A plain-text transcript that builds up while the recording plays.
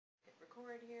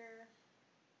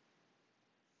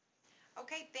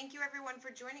Okay, thank you everyone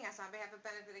for joining us. On behalf of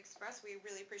Benefit Express, we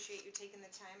really appreciate you taking the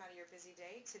time out of your busy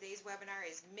day. Today's webinar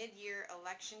is Mid-Year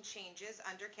Election Changes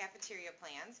Under Cafeteria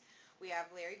Plans. We have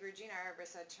Larry Grugin, our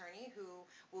ERISA attorney, who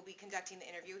will be conducting the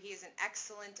interview. He is an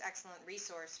excellent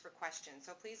resource for questions.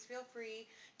 So please feel free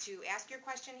to ask your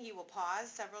question. He will pause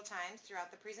several times throughout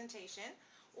the presentation,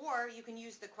 or you can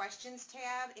use the Questions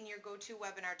tab in your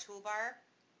GoToWebinar toolbar,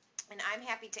 and I'm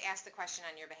happy to ask the question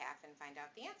on your behalf and find out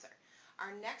the answer.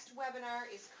 Our next webinar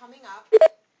is coming up,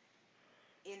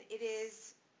 and it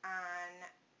is on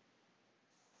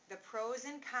the pros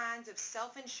and cons of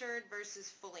self-insured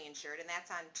versus fully insured, and that's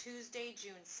on Tuesday,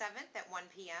 June 7th at 1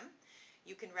 p.m.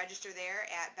 You can register there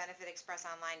at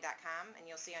benefitexpressonline.com, and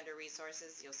you'll see under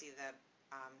resources, you'll see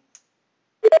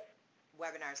the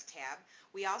webinars tab.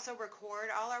 We also record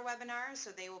all our webinars,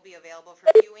 so they will be available for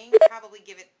viewing. Probably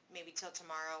give it maybe till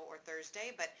tomorrow or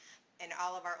Thursday, and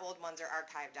all of our old ones are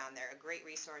archived on there. A great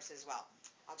resource as well.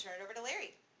 I'll turn it over to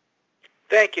Larry.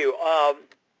 Thank you.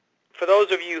 For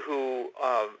those of you who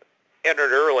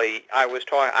entered early,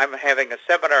 I'm having a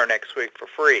seminar next week for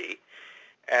free,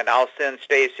 and I'll send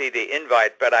Stacy the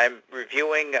invite, but I'm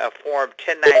reviewing Form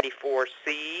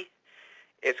 1094C.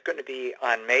 It's going to be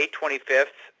on May 25th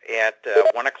at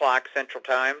 1 o'clock Central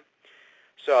Time.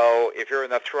 So if you're in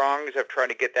the throngs of trying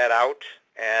to get that out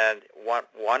and want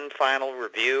one final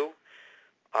review,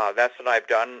 that's what I've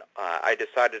done. I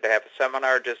decided to have a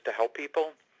seminar just to help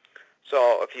people.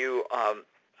 So if you,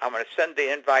 I'm going to send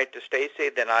the invite to Stacy.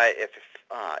 Then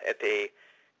at the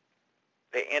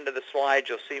end of the slide,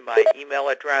 you'll see my email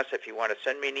address if you want to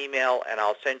send me an email, and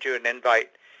I'll send you an invite.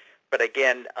 But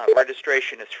again,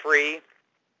 registration is free.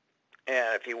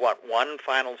 And if you want one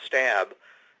final stab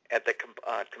at the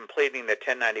completing the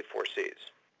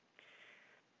 1094Cs.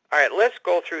 All right, let's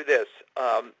go through this.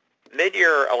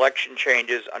 Mid-year election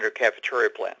changes under cafeteria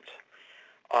plans.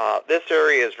 This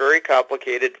area is very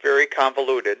complicated, very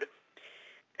convoluted,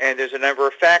 and there's a number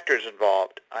of factors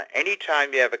involved.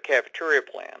 Anytime you have a cafeteria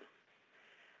plan,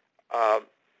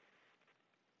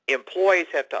 employees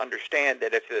have to understand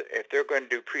that if they're going to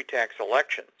do pre-tax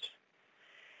elections,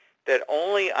 that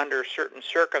only under certain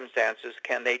circumstances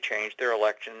can they change their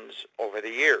elections over the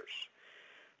years.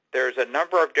 There's a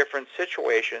number of different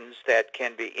situations that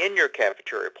can be in your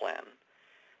cafeteria plan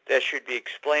that should be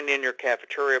explained in your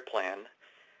cafeteria plan.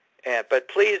 But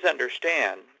please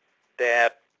understand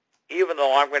that even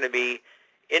though I'm going to be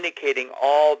indicating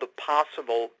all the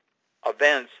possible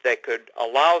events that could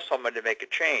allow someone to make a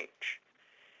change,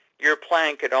 your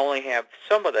plan could only have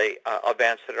some of the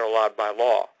events that are allowed by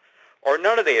law, or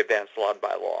none of the events allowed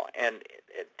by law. And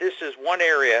this is one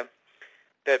area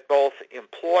that both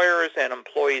employers and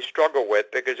employees struggle with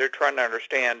because they're trying to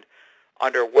understand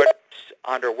under what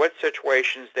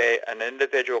situations an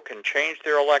individual can change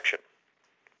their election.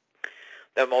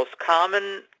 The most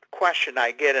common question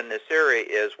I get in this area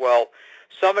is, well,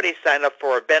 somebody signed up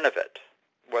for a benefit,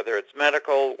 whether it's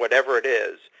medical, whatever it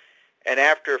is, and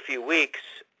after a few weeks,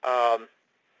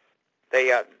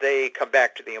 they come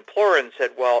back to the employer and said,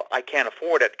 well, I can't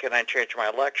afford it. Can I change my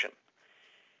election?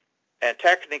 And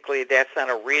technically, that's not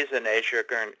a reason, as you're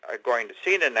going to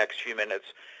see in the next few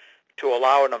minutes, to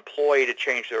allow an employee to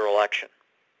change their election.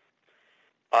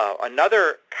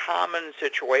 Another common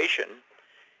situation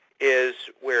is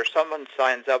where someone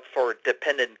signs up for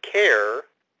dependent care,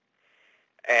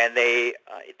 and they,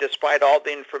 despite all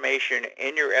the information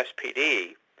in your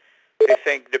SPD, they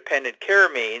think dependent care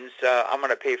means I'm going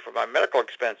to pay for my medical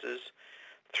expenses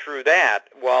through that.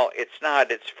 Well, it's not.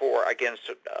 It's for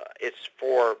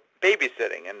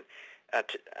babysitting, and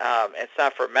it's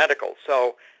not for medical.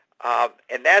 So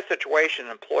in that situation,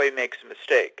 an employee makes a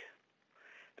mistake,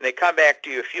 and they come back to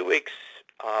you a few weeks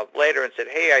later and said,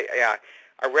 hey,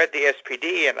 I read the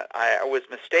SPD and I was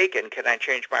mistaken. Can I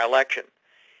change my election?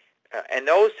 In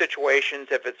those situations,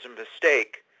 if it's a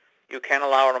mistake, you can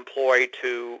allow an employee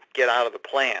to get out of the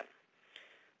plan.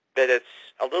 But it's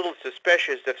a little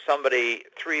suspicious if somebody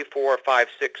 3, 4, 5,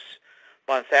 6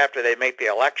 months after they make the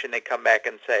election, they come back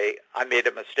and say, I made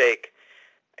a mistake.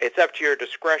 It's up to your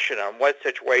discretion on what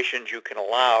situations you can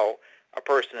allow a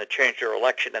person to change their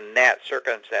election in that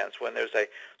circumstance when there's a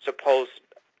supposed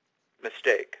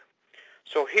mistake.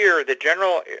 So here, the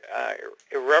general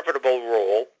irrevocable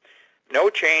rule, no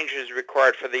change is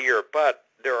required for the year, but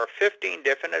there are 15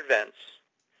 different events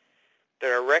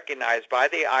that are recognized by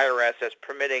the IRS as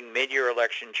permitting mid-year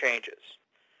election changes.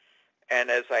 And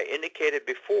as I indicated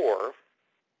before,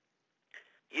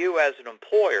 you as an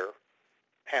employer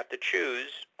have to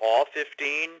choose all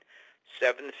 15,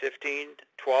 7 to 15,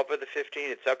 12 of the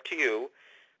 15, it's up to you.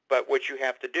 But what you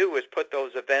have to do is put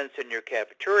those events in your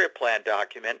cafeteria plan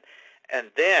document, and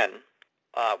then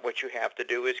what you have to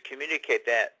do is communicate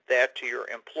that to your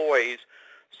employees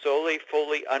so they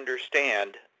fully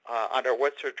understand under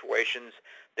what situations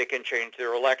they can change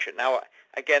their election. Now,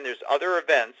 again, there's other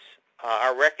events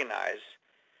are recognized,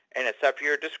 and it's up to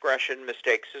your discretion.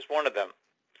 Mistakes is one of them,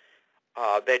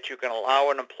 that you can allow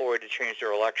an employee to change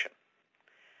their election.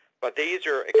 But these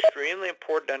are extremely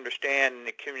important to understand and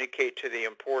to communicate to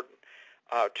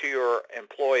to your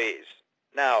employees.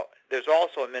 Now, there's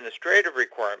also administrative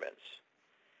requirements.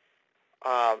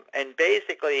 And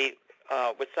basically,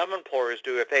 what some employers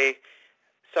do, if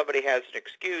somebody has an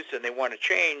excuse and they want to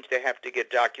change, they have to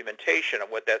get documentation of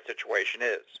what that situation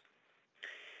is.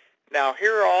 Now,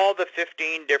 here are all the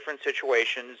 15 different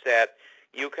situations that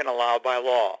you can allow by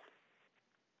law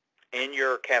in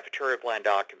your cafeteria plan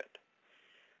document.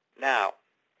 Now,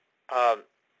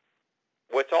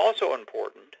 what's also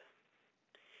important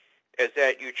is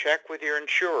that you check with your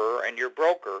insurer and your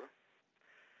broker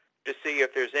to see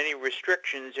if there's any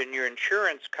restrictions in your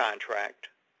insurance contract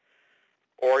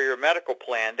or your medical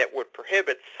plan that would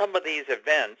prohibit some of these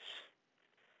events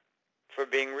from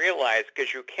being realized,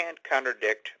 because you can't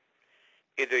contradict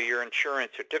either your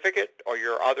insurance certificate or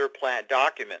your other plan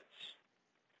documents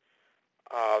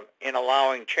in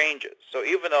allowing changes. So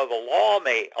even though the law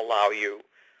may allow you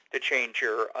to change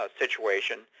your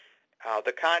situation,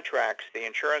 the contracts, the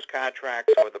insurance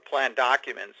contracts or the plan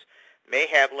documents may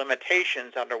have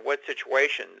limitations under what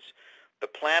situations the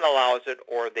plan allows it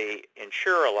or the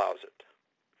insurer allows it.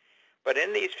 But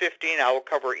in these 15, I will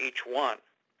cover each one.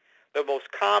 The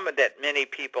most common that many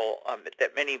people,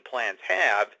 that many plans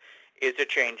have, is a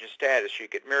change in status. You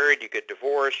get married, you get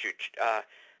divorced,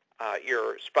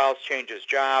 your spouse changes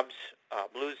jobs,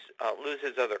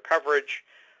 loses other coverage,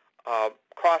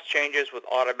 cost changes with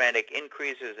automatic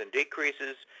increases and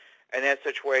decreases. In that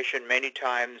situation, many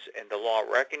times, and the law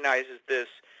recognizes this,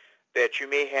 that you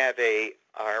may have a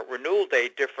renewal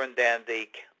date different than the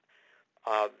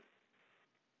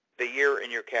year in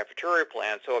your cafeteria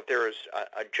plan. So if there is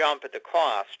a jump at the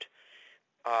cost,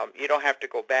 you don't have to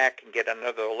go back and get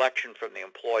another election from the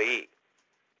employee.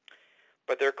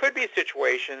 But there could be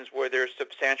situations where there's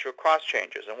substantial cost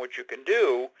changes, and what you can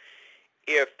do,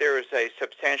 if there is a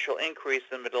substantial increase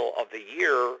in the middle of the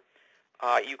year,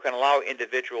 you can allow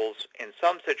individuals in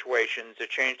some situations to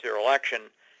change their election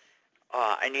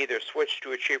and either switch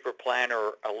to a cheaper plan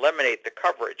or eliminate the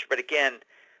coverage. But again,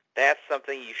 that's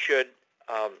something you should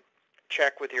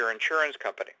check with your insurance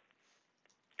company.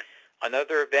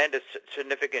 Another event is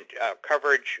significant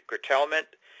coverage curtailment.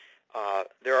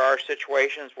 There are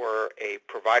situations where a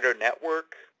provider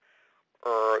network,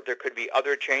 or there could be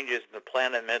other changes in the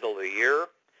plan in the middle of the year,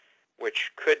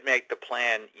 which could make the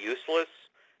plan useless.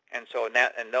 And so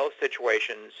in those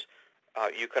situations,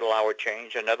 you could allow a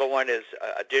change. Another one is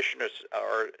addition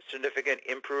or significant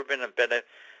improvement in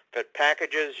benefit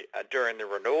packages during the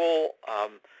renewal.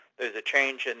 There's a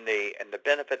change in the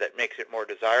benefit that makes it more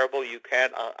desirable. You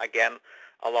can, again,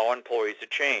 allow employees to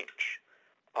change.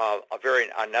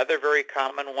 Another very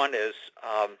common one is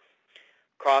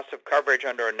cost of coverage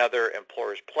under another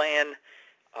employer's plan.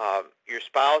 Your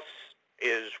spouse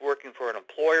is working for an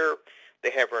employer. They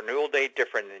have a renewal date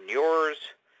different than yours.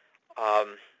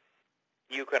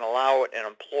 You can allow an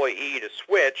employee to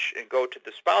switch and go to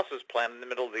the spouse's plan in the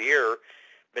middle of the year.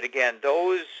 But again,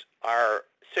 those are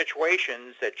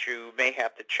situations that you may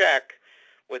have to check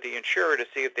with the insurer to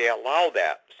see if they allow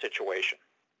that situation.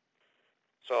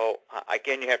 So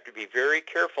again, you have to be very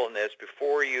careful in this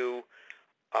before you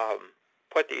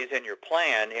put these in your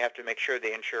plan. You have to make sure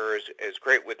the insurer is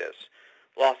great with this.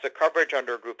 Loss of coverage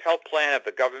under a group health plan of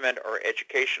the government or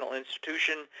educational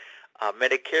institution,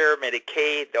 Medicare,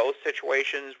 Medicaid, those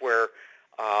situations where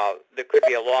there could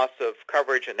be a loss of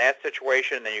coverage in that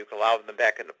situation, then you can allow them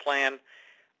back in the plan.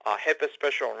 HIPAA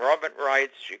special enrollment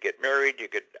rights, you get married,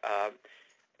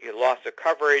 you loss of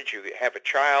coverage, you have a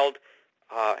child,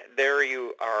 there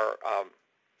you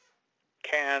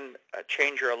can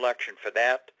change your election for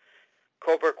that.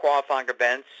 COBRA qualifying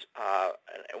events,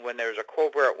 when there's a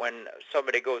COBRA, when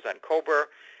somebody goes on COBRA,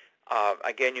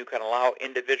 again, you can allow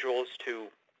individuals to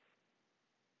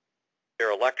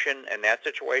their election in that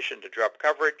situation to drop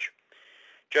coverage.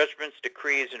 Judgments,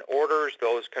 decrees, and orders,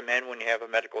 those come in when you have a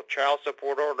medical child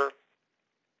support order.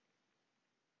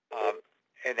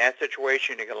 In that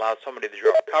situation, you can allow somebody to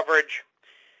drop coverage.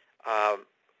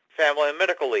 Family and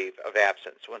medical leave of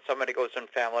absence. When somebody goes on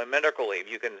family and medical leave,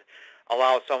 you can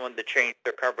allow someone to change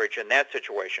their coverage in that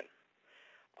situation.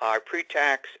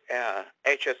 Pre-tax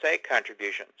HSA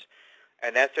contributions.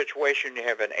 In that situation, you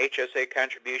have an HSA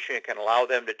contribution. You can allow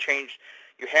them to change.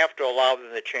 You have to allow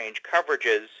them to change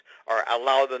coverages or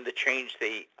allow them to change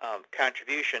the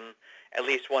contribution at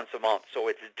least once a month. So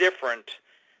it's different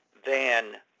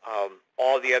than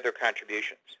all the other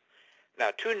contributions.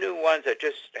 Now, two new ones that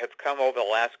just have come over the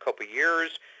last couple of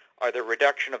years are the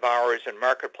reduction of hours and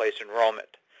marketplace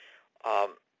enrollment.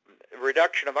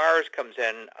 Reduction of hours comes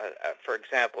in, for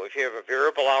example, if you have a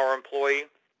variable hour employee,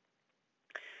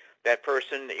 that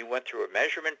person that you went through a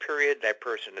measurement period, that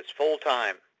person is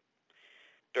full-time.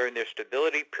 During their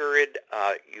stability period,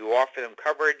 you offer them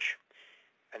coverage,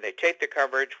 and they take the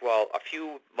coverage. Well, a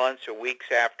few months or weeks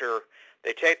after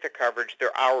they take the coverage,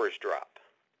 their hours drop.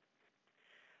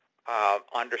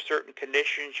 Under certain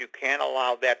conditions, you can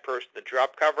allow that person to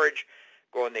drop coverage,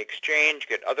 go in the exchange,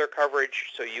 get other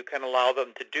coverage, so you can allow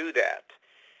them to do that,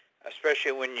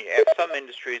 especially when you have some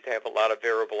industries that have a lot of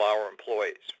variable hour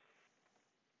employees.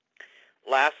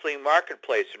 Lastly,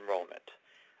 marketplace enrollment.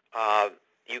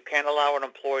 You can allow an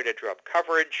employee to drop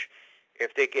coverage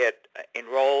if they get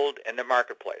enrolled in the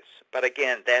marketplace. But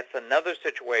again, that's another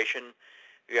situation.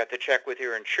 You have to check with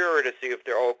your insurer to see if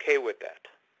they're okay with that.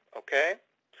 Okay?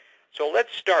 So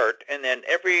let's start, and then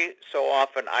every so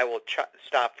often I will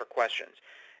stop for questions.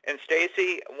 And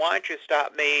Stacy, why don't you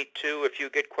stop me too if you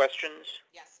get questions?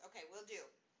 Yes, okay, will do.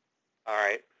 All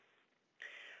right.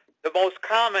 The most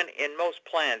common in most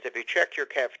plans, if you check your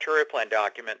cafeteria plan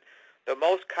document, the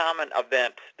most common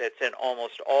event that's in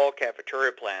almost all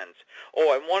cafeteria plans.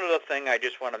 Oh, and one other thing I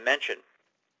just want to mention,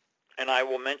 and I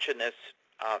will mention this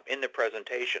in the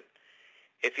presentation.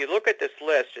 If you look at this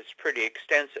list, it's pretty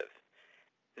extensive.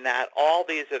 Not all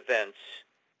these events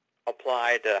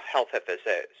apply to health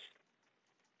FSAs.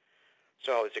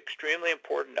 So it's extremely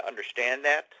important to understand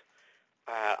that.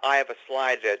 I have a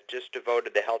slide that just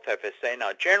devoted to health FSA.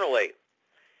 Now, generally,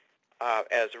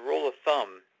 as a rule of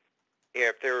thumb,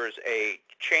 if there is a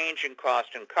change in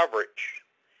cost and coverage,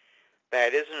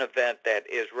 that is an event that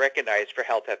is recognized for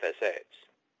health FSAs.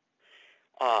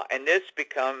 And this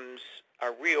becomes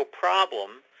a real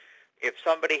problem if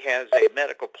somebody has a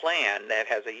medical plan that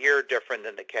has a year different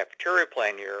than the cafeteria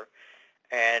plan year,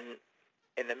 and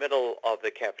in the middle of the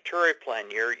cafeteria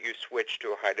plan year, you switch to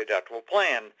a high deductible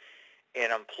plan,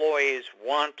 and employees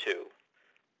want to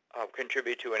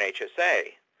contribute to an HSA,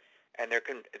 and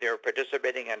they're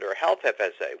participating under a health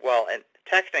FSA. Well, and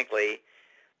technically,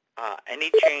 any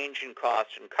change in cost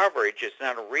and coverage is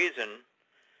not a reason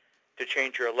to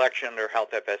change your election under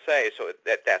health FSA, so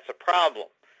that's a problem.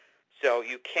 So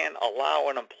you can't allow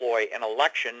an employee an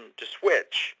election to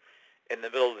switch in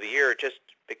the middle of the year just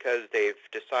because they've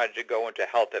decided to go into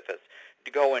health FSA,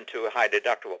 to go into a high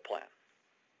deductible plan.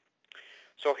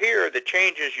 So here, the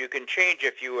changes you can change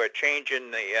if you are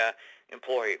changing the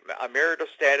employee marital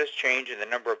status, change in the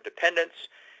number of dependents,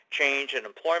 change in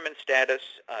employment status,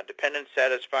 dependent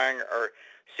satisfying or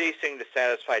ceasing to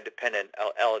satisfy dependent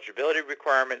eligibility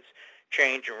requirements,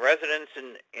 change in residence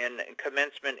and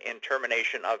commencement and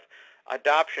termination of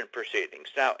adoption proceedings.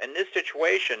 Now, in this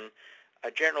situation,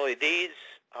 generally these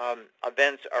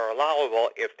events are allowable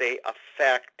if they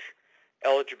affect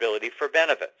eligibility for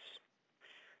benefits.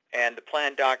 And the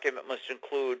plan document must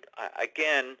include,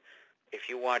 again, if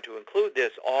you want to include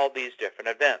this, all these different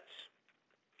events.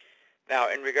 Now,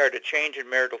 in regard to change in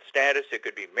marital status, it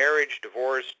could be marriage,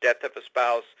 divorce, death of a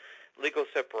spouse, legal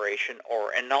separation,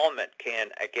 or annulment can,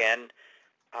 again,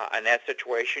 in that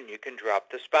situation, you can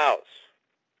drop the spouse.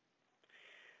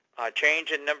 Change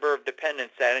in number of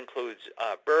dependents, that includes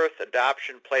birth,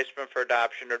 adoption, placement for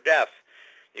adoption, or death.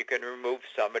 You can remove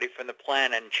somebody from the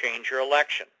plan and change your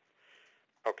election.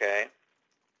 Okay?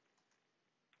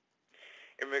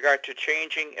 In regard to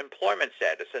changing employment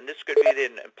status, and this could be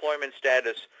the employment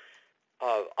status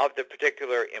of the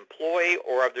particular employee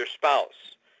or of their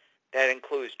spouse. That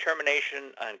includes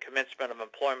termination and commencement of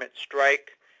employment,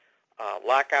 strike,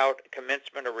 lockout,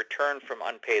 commencement or return from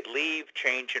unpaid leave,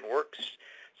 change in work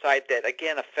site that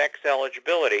again affects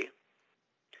eligibility,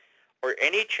 or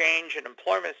any change in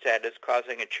employment status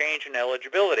causing a change in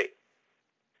eligibility.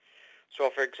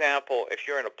 So for example, if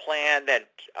you're in a plan that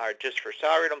are just for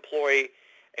salaried employee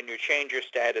and you change your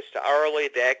status to hourly,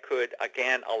 that could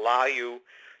again allow you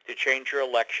to change your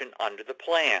election under the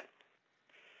plan.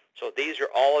 So these are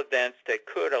all events that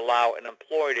could allow an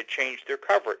employee to change their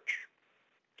coverage.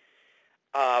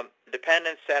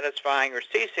 Dependent satisfying or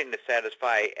ceasing to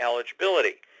satisfy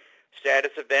eligibility.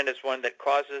 Status event is one that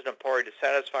causes an employee to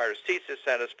satisfy or cease to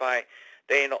satisfy.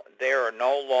 They are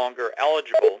no longer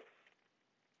eligible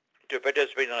to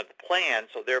participate in the plan,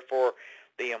 so therefore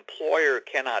the employer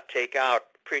cannot take out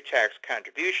pre-tax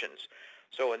contributions.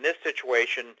 So in this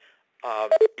situation,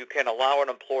 you can allow an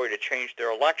employee to change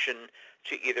their election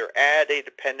to either add a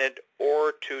dependent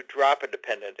or to drop a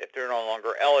dependent if they're no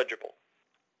longer eligible.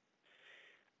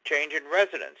 change in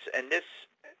residence. And this,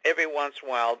 every once in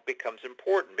a while, becomes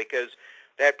important because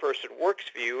that person works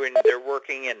for you and they're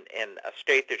working in a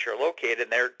state that you're located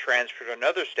and they're transferred to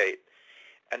another state.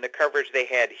 And the coverage they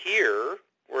had here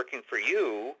working for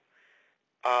you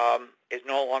is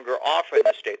no longer offered in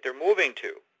the state they're moving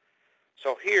to.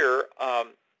 So here, a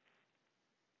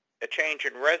change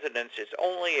in residence is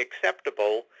only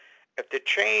acceptable if the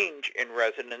change in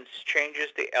residence changes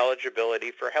the eligibility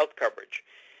for health coverage.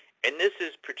 And this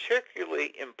is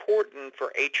particularly important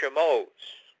for HMOs.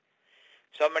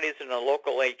 Somebody's in a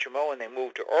local HMO and they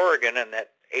move to Oregon and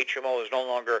that HMO is no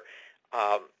longer,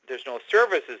 there's no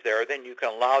services there, then you can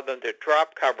allow them to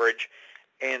drop coverage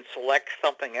and select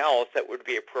something else that would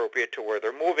be appropriate to where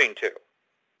they're moving to.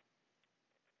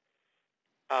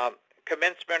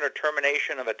 Commencement or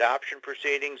termination of adoption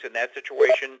proceedings in that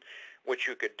situation, what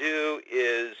you could do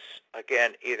is,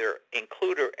 again, either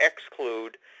include or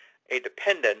exclude a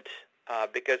dependent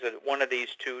because of one of these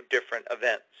two different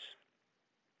events.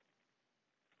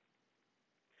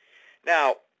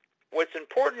 Now, what's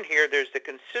important here, there's the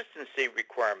consistency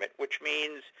requirement, which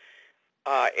means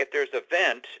if there's an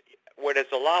event, what is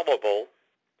allowable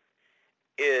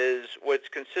is what's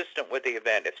consistent with the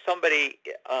event. If somebody,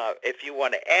 if you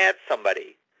want to add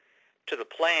somebody to the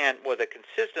plan, well, the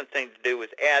consistent thing to do is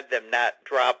add them, not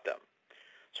drop them.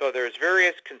 So there's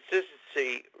various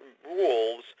consistency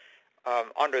rules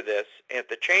under this. If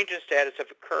the change in status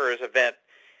occurs event,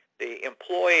 the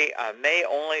employee may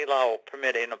only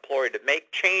permit an employee to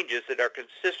make changes that are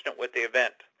consistent with the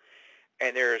event.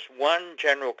 And there's one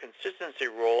general consistency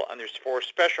rule, and there's 4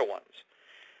 special ones.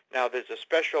 Now, there's a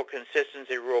special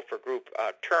consistency rule for group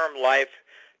term, life,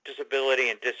 disability,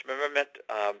 and dismemberment,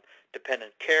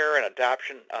 dependent care, and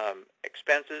adoption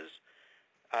expenses.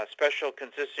 Special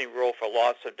consistency rule for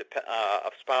loss of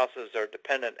spouses or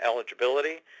dependent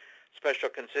eligibility. Special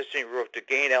consistency rule to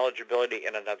gain eligibility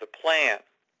in another plan.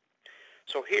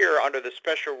 So here, under the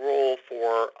special rule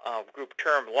for group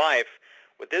term life,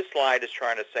 what this slide is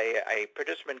trying to say, a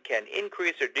participant can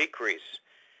increase or decrease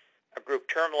a group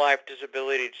term life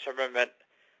disability dismemberment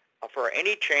for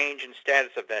any change in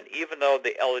status event, even though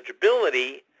the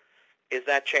eligibility is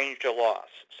not changed or lost.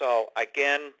 So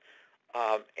again,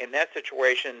 in that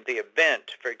situation, the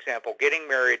event, for example, getting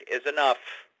married is enough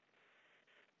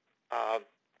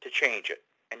to change it.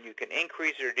 And you can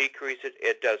increase it or decrease it,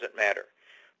 it doesn't matter.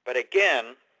 But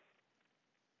again,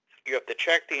 you have to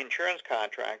check the insurance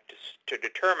contract to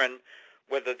determine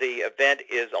whether the event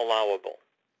is allowable.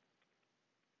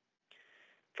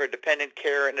 For dependent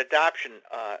care and adoption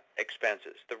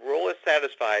expenses, the rule is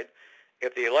satisfied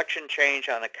if the election change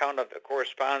on account of it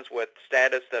corresponds with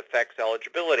status that affects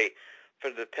eligibility for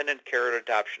dependent care and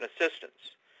adoption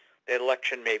assistance. The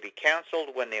election may be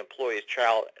canceled when the employee's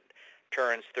child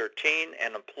turns 13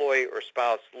 and employee or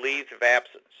spouse leaves of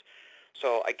absence.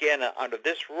 So again, under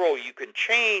this rule, you can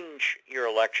change your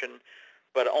election,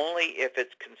 but only if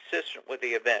it's consistent with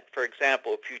the event. For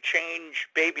example, if you change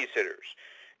babysitters,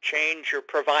 change your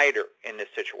provider in this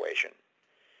situation,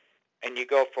 and you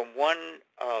go from one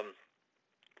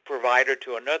provider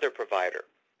to another provider,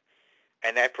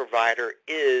 and that provider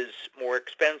is more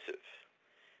expensive.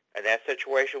 In that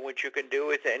situation, what you can do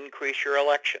is increase your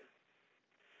election.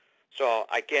 So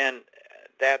again,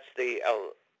 that's the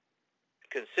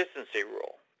consistency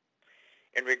rule.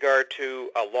 In regard to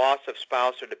a loss of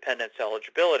spouse or dependent's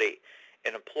eligibility,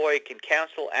 an employee can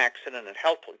cancel accident and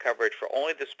health coverage for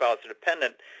only the spouse or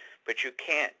dependent, but you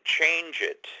can't change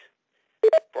it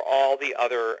for all the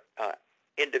other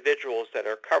individuals that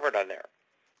are covered on there.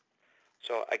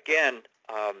 So again,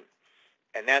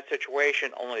 in that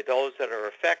situation, only those that are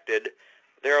affected,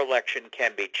 their election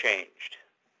can be changed.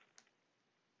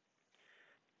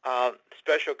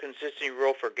 Special consistency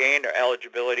rule for gain or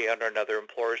eligibility under another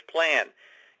employer's plan.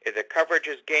 If the coverage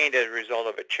is gained as a result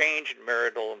of a change in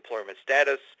marital employment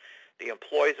status, the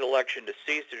employee's election to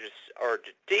cease or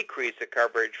to decrease the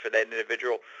coverage for that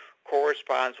individual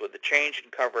corresponds with the change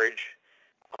in coverage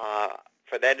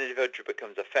for that individual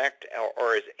becomes effect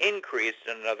or is increased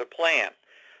in another plan.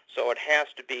 So it has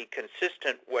to be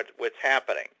consistent with what's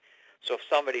happening. So if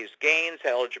somebody gains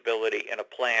eligibility in a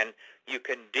plan, you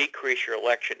can decrease your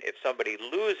election. If somebody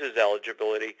loses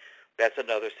eligibility, that's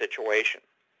another situation.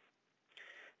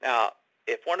 Now,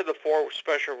 if one of the 4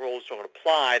 special rules don't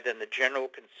apply, then the general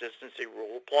consistency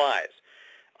rule applies.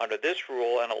 Under this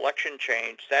rule, an election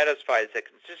change satisfies the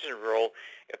consistency rule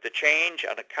if the change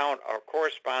on account or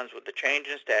corresponds with the change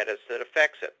in status that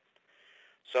affects it.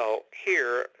 So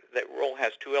here, that rule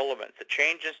has 2 elements. The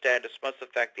change in status must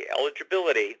affect the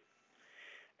eligibility,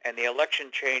 and the election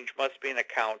change must be an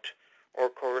account or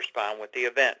correspond with the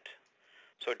event.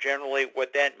 So generally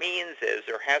what that means is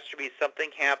there has to be something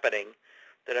happening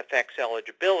that affects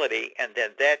eligibility, and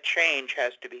then that change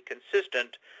has to be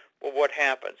consistent with what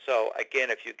happened. So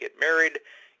again, if you get married,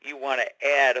 you want to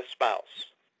add a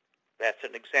spouse. That's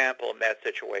an example in that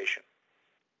situation.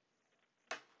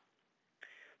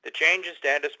 The change in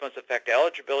status must affect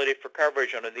eligibility for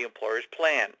coverage under the employer's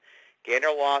plan. Gain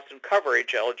or loss in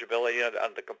coverage eligibility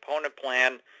on the component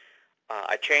plan,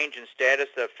 a change in status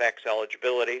that affects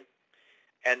eligibility,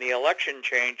 and the election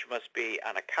change must be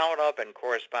on account of and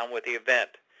correspond with the event.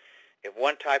 If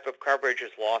one type of coverage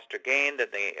is lost or gained, then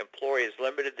the employee is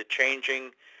limited to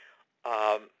changing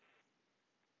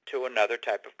to another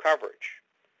type of coverage.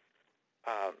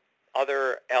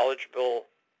 Other eligible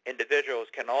individuals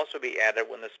can also be added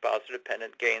when the spouse or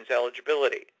dependent gains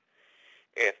eligibility.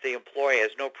 If the employee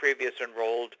has no previous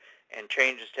enrolled and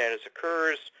change in status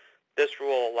occurs, this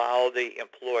will allow the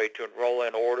employee to enroll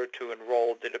in order to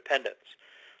enroll the dependents.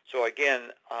 So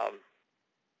again,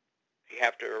 you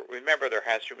have to remember there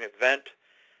has to be an event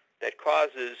that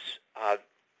causes,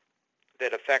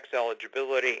 that affects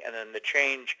eligibility, and then the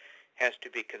change has to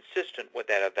be consistent with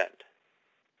that event.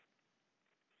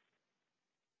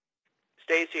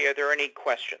 Stacy, are there any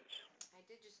questions? I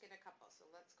did just get a couple, so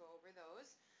let's go over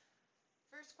those.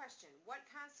 First question, what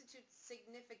constitutes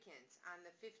significance on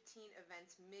the 15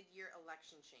 events mid-year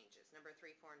election changes, number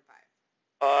 3, 4, and 5?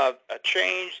 A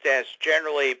change that's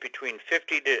generally between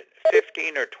 15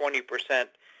 or 20%,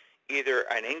 either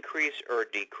an increase or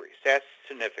a decrease. That's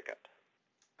significant.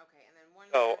 Okay, and then one.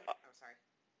 So, sorry.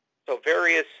 So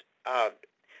various.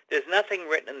 There's nothing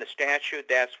written in the statute.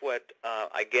 That's what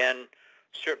again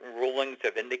certain rulings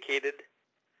have indicated.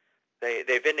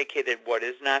 They've indicated what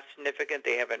is not significant.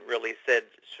 They haven't really said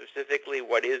specifically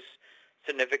what is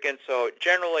significant. So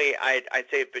generally, I'd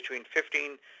say between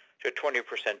 15 to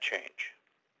 20% change.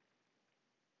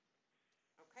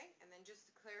 Okay, and then just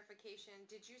a clarification,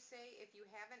 did you say if you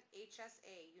have an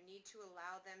HSA, you need to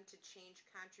allow them to change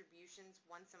contributions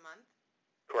once a month?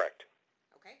 Correct.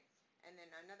 Okay, and then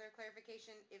another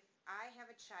clarification, if I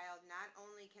have a child, not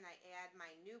only can I add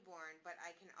my newborn, but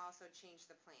I can also change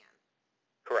the plan?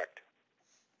 Correct.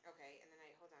 Okay, and then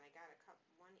hold on, I got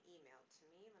one email to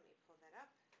me. Let me pull that up.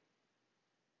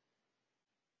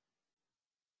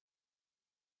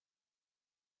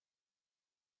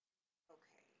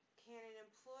 Okay, can an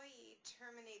employee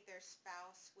terminate their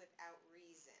spouse without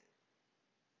reason?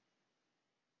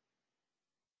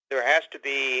 There has to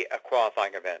be a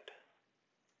qualifying event.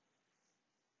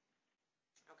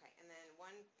 Okay, and then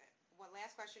one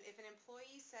last question. If an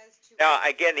employee says to... Now,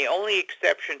 again, the only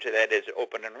exception to that is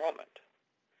open enrollment.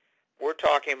 We're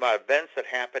talking about events that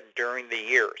happen during the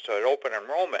year, so at open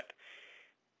enrollment.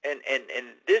 And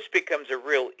this becomes a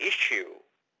real issue.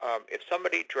 If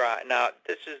somebody now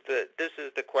this is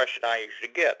the question I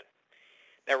usually get.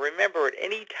 Now remember, at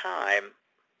any time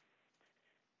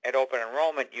at open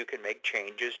enrollment, you can make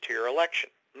changes to your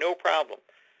election. No problem.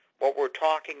 What we're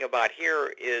talking about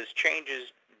here is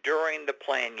changes during the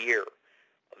plan year.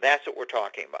 That's what we're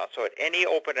talking about. So at any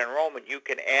open enrollment, you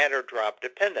can add or drop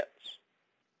dependents.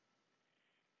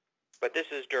 But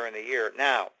this is during the year.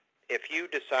 Now, if you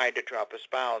decide to drop a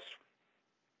spouse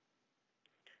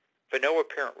for no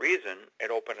apparent reason at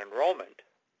open enrollment,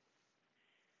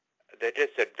 the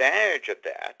disadvantage of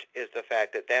that is the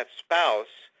fact that that spouse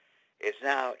is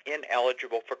now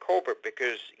ineligible for COBRA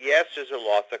because, yes, there's a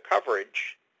loss of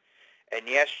coverage, and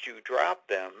yes, you drop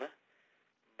them,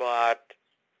 but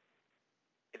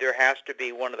there has to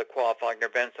be one of the qualifying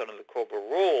events under the COBRA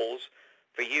rules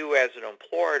for you as an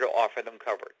employer to offer them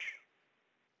coverage.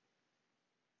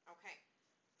 Okay.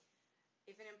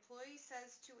 If an employee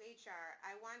says to HR,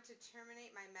 I want to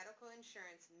terminate my medical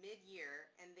insurance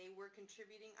mid-year and they were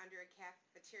contributing under a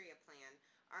cafeteria plan,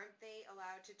 aren't they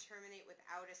allowed to terminate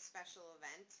without a special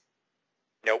event?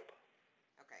 Nope.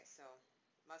 Okay, so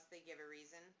must they give a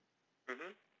reason?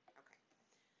 Mm-hmm. Okay.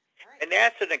 All right. And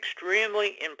that's an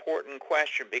extremely important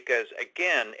question because,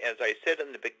 again, as I said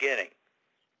in the beginning,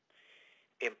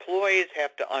 employees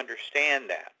have to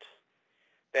understand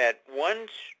that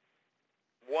once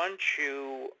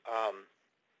you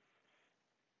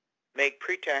make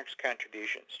pre-tax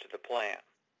contributions to the plan,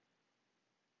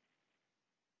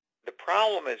 the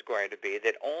problem is going to be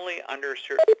that only under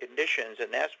certain conditions,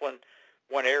 and that's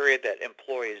one area that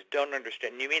employees don't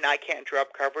understand. You mean I can't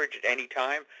drop coverage at any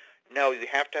time? No, you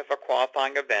have to have a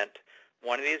qualifying event.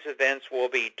 One of these events we'll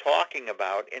be talking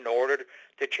about in order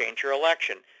to change your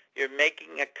election. You're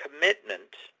making a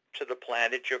commitment to the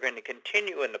plan that you're going to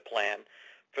continue in the plan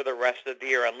for the rest of the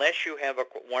year. Unless you have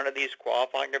one of these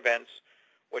qualifying events,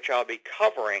 which I'll be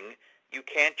covering, you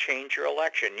can't change your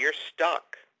election. You're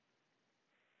stuck.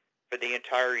 for the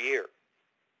entire year.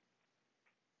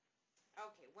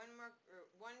 Okay,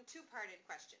 one two-parted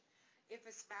question. If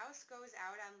a spouse goes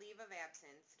out on leave of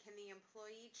absence, can the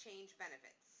employee change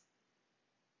benefits?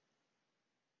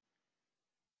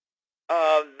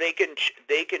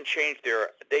 They can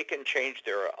change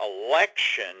their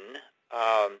election.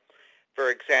 For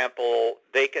example,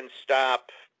 they can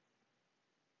stop.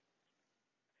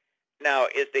 Now,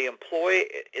 is the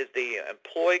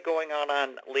employee going out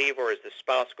on leave, or is the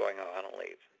spouse going out on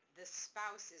leave? The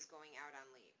spouse is going out on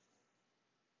leave,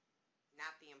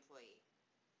 not the employee.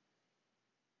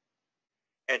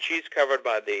 And she's covered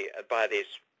by the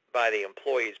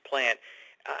employee's plan.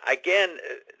 Again,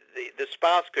 the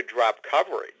spouse could drop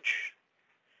coverage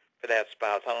for that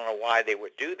spouse. I don't know why they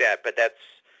would do that, but that's,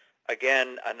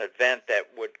 again, an event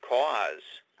that would cause.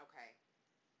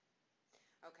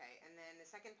 Okay, and then the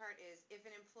second part is, if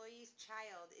an employee's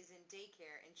child is in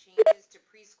daycare and changes to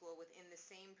preschool within the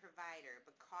same provider,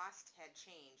 but cost had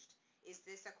changed, is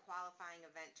this a qualifying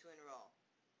event to enroll?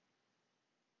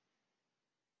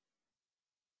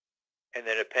 An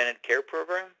independent care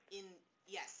program?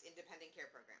 Yes, independent care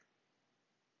program.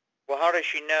 Well, how does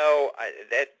she know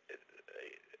that?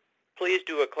 Please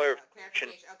do a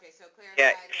clarification. Okay, so clarify.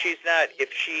 Yeah, she's not.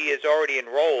 If she is already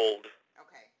enrolled.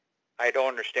 Okay. I don't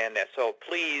understand that. So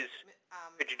please,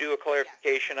 could you do a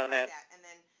clarification on that? And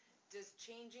then, does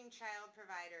changing child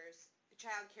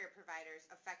care providers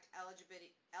affect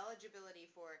eligibility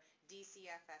for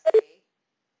DCFSA?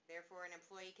 Therefore, an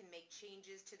employee can make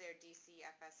changes to their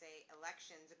DCFSA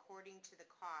elections according to the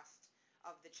cost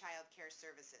of the child care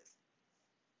services.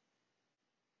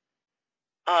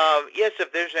 Yes,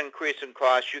 if there's an increase in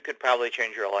cost, you could probably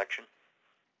change your election.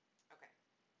 Okay.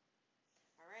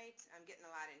 All right, I'm getting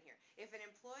a lot in here. If an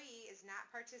employee is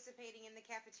not participating in the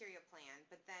cafeteria plan,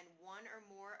 but then one or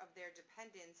more of their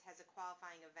dependents has a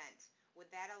qualifying event,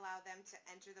 would that allow them to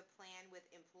enter the plan with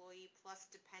employee plus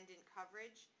dependent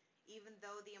coverage, even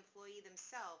though the employee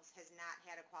themselves has not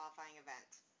had a qualifying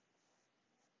event?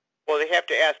 Well, they have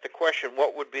to ask the question,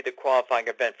 what would be the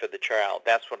qualifying event for the child?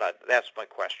 That's my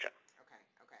question. Okay.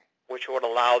 Which would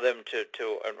allow them to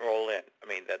enroll in. I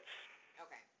mean, that's...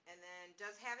 Okay. And then,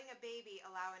 does having a baby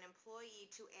allow an employee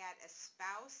to add a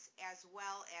spouse as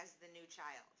well as the new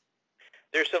child?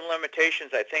 There's some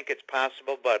limitations. I think it's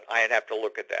possible, but I'd have to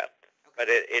look at that. Okay. But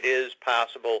it is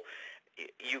possible.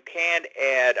 You can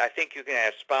add, I think you can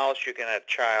add a spouse, you can add a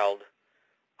child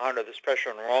under the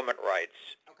special enrollment rights.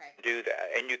 Okay. Do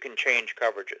that, and you can change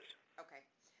coverages. Okay.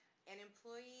 An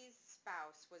employee's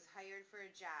spouse was hired for a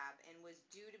job and was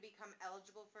due to become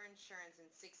eligible for insurance in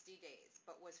 60 days,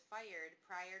 but was fired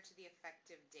prior to the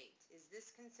effective date. Is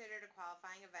this considered a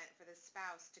qualifying event for the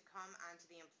spouse to come onto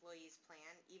the employee's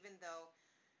plan, even though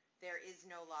there is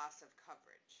no loss of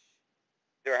coverage?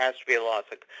 There has to be a loss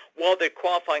of... Well, the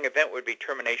qualifying event would be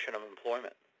termination of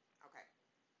employment. Okay.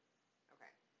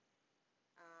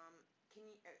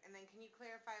 Can you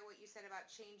clarify what you said about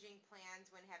changing plans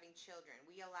when having children?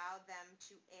 We allow them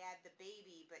to add the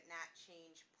baby but not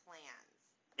change plans.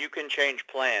 You can change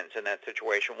plans in that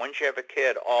situation. Once you have a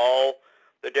kid, all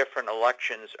the different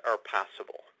elections are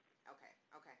possible.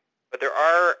 Okay. But there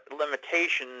are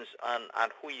limitations on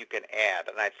who you can add.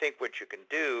 And I think what you can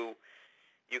do,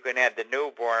 you can add the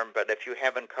newborn, but if you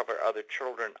haven't covered other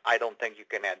children, I don't think you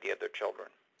can add the other children.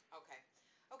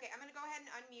 Okay, I'm going to go ahead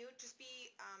and unmute. Just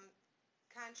be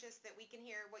conscious that we can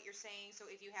hear what you're saying. So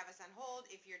if you have us on hold,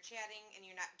 if you're chatting and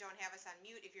don't have us on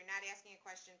mute, if you're not asking a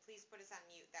question, please put us on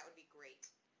mute. That would be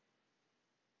great.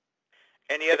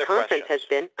 Any other questions? The conference has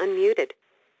been unmuted.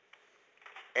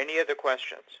 Any other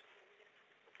questions?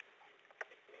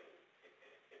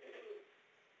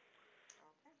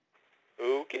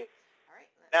 Okay. All right.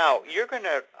 Now, you're going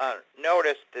to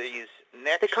notice these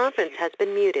next... The conference has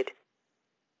been muted.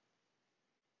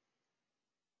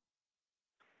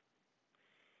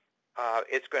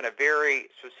 It's going to very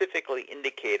specifically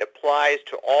indicate applies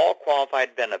to all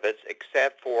qualified benefits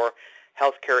except for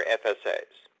healthcare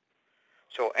FSAs.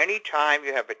 So anytime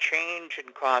you have a change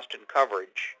in cost and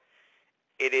coverage,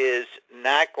 it is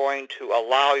not going to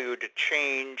allow you to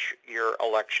change your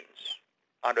elections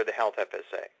under the health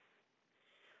FSA.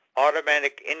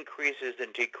 Automatic increases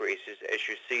and decreases, as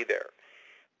you see there.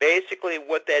 Basically,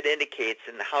 what that indicates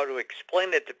and how to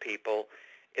explain it to people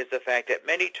is the fact that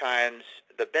many times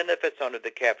the benefits under the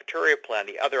cafeteria plan,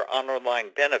 the other underlying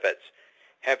benefits,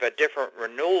 have a different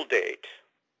renewal date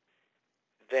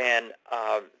than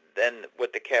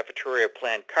what the cafeteria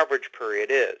plan coverage period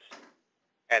is.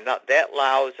 And that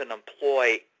allows an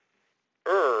employer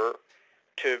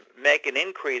to make an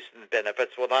increase in the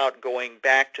benefits without going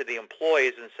back to the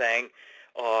employees and saying,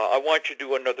 I want you to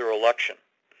do another election.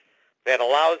 that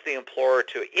allows the employer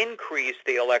to increase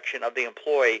the election of the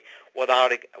employee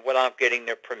without getting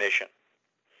their permission.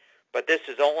 But this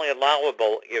is only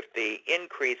allowable if the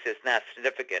increase is not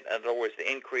significant. In other words,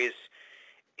 the increase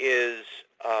is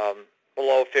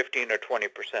below 15 or 20%.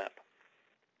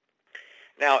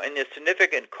 Now, in the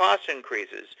significant cost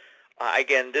increases,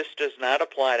 again, this does not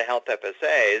apply to health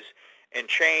FSAs, and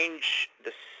change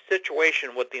the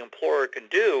situation what the employer can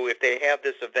do if they have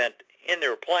this event in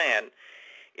their plan.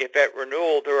 If at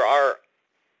renewal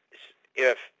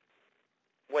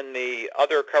when the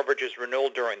other coverage is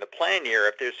renewed during the plan year,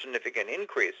 if there's significant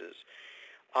increases,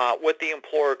 what the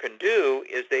employer can do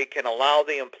is they can allow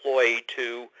the employee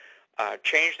to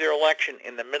change their election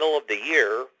in the middle of the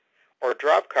year or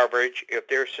drop coverage if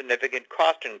there's significant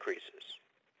cost increases.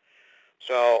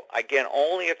 So again,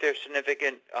 only if there's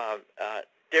significant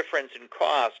difference in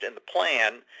cost in the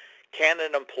plan can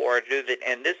an employer do that,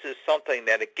 and this is something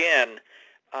that, again,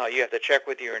 you have to check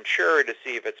with your insurer to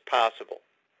see if it's possible.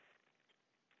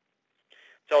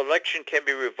 So election can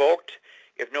be revoked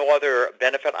if no other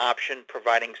benefit option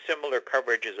providing similar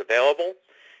coverage is available.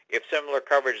 If similar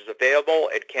coverage is available,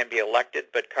 it can be elected,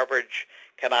 but coverage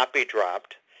cannot be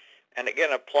dropped. And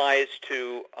again, applies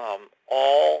to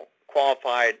all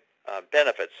qualified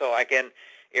benefits. So again,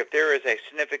 if there is a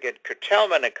significant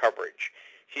curtailment in coverage,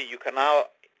 you can now,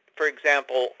 for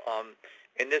example,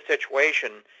 in this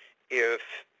situation, if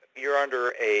you're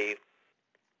under a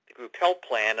group health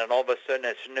plan and all of a sudden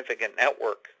a significant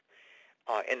network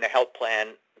in the health plan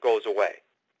goes away,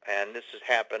 and this has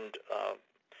happened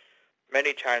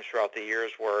many times throughout the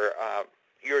years where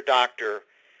your doctor,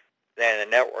 then the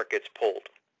network gets pulled.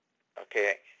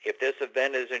 Okay, if this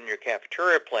event is in your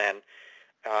cafeteria plan,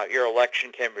 your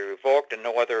election can be revoked and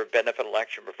no other benefit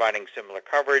election providing similar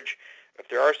coverage. If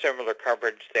there are similar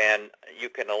coverage, then you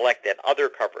can elect that other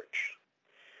coverage.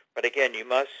 But again,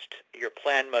 your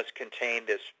plan must contain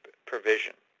this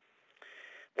provision.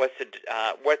 What's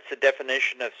the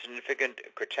definition of significant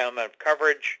curtailment of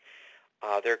coverage?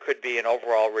 There could be an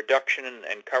overall reduction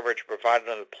in coverage provided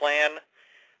on the plan.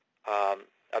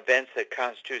 Events that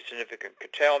constitute significant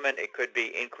curtailment. It could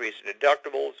be increase in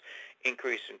deductibles,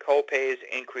 increase in copays,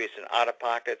 increase in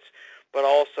out-of-pockets, but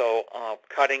also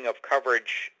cutting of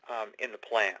coverage in the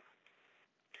plan.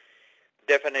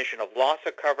 Definition of loss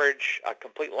of coverage, a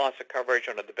complete loss of coverage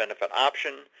under the benefit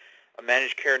option. A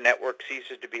managed care network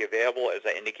ceases to be available, as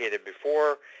I indicated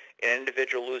before. An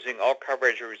individual losing all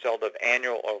coverage as a result of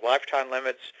annual or lifetime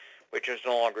limits, which is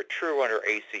no longer true under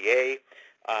ACA.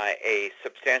 A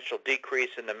substantial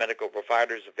decrease in the medical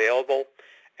providers available,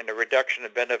 and a reduction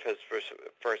of benefits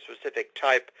for a specific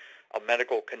type of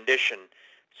medical condition.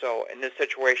 So in this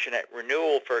situation at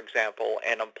renewal, for example,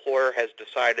 an employer has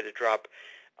decided to drop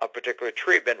a particular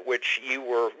treatment which you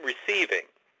were receiving.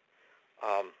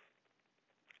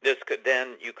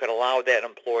 You could allow that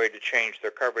employee to change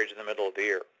their coverage in the middle of the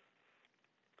year.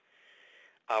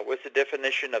 What's the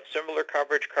definition of similar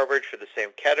coverage? Coverage for the same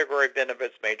category of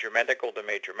benefits, major medical to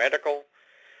major medical.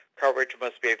 Coverage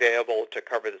must be available to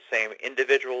cover the same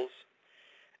individuals.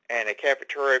 And a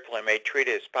cafeteria plan may treat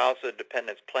a spouse or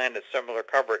dependent's plan as similar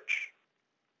coverage.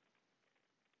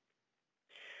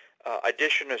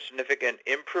 Addition of significant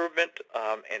improvement.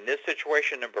 In this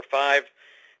situation, number 5,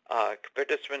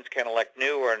 participants can elect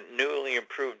new or newly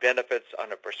improved benefits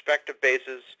on a prospective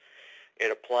basis.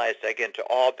 It applies, again, to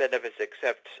all benefits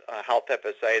except health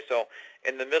FSA. So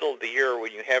in the middle of the year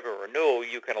when you have a renewal,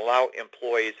 you can allow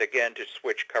employees, again, to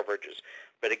switch coverages.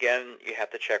 But again, you have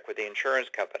to check with the insurance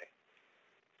company.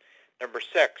 Number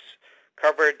 6,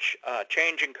 coverage,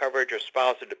 changing coverage of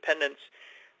spouse or dependents.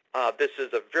 This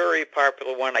is a very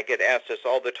popular one. I get asked this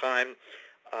all the time.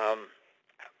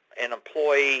 An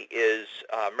employee is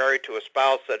married to a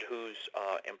spouse whose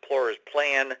employer's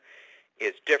plan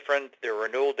is different, their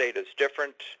renewal date is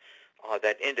different,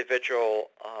 that individual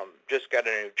just got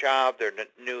a new job, they're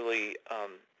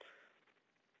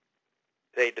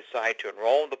they decide to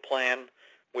enroll in the plan.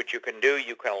 What you can do,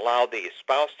 you can allow the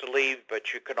spouse to leave,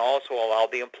 but you can also allow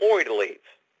the employee to leave.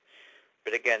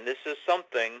 But again, this is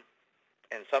something,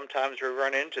 and sometimes we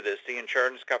run into this, the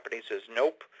insurance company says,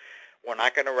 nope, we're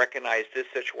not going to recognize this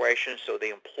situation, so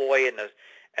the employee and the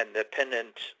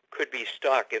dependent could be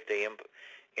stuck if the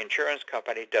insurance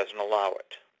company doesn't allow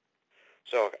it.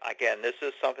 So again, this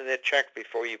is something to check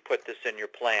before you put this in your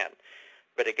plan.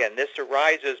 But again, this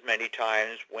arises many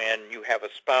times when you have a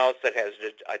spouse that has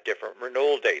a different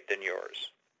renewal date than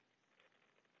yours.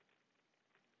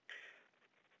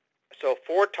 So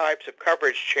 4 types of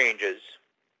coverage changes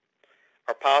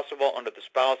are possible under the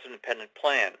spouse and dependent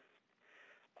plan.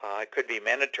 It could be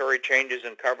mandatory changes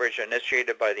in coverage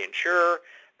initiated by the insurer,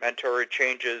 Mandatory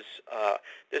changes,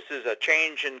 this is a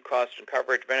change in cost and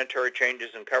coverage. Mandatory changes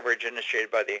in coverage initiated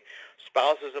by the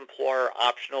spouse's employer.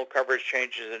 Optional coverage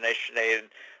changes initiated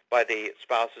by the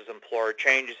spouse's employer.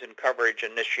 Changes in coverage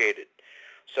initiated.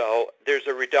 So there's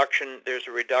a reduction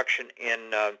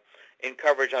in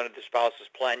coverage under the spouse's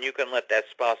plan. You can let that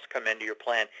spouse come into your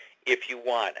plan if you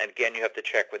want. And again, you have to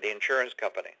check with the insurance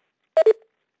company.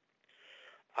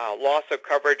 Loss of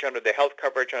coverage under the health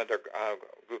coverage under the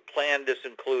group plan. This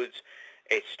includes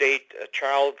a state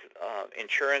child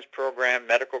insurance program,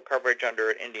 medical coverage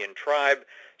under an Indian tribe,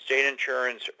 state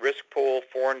insurance, risk pool,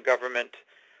 foreign government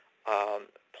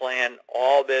plan.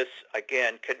 All this,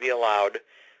 again, could be allowed.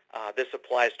 This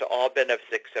applies to all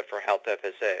benefits except for health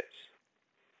FSAs.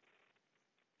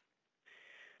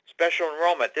 Special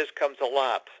enrollment, this comes a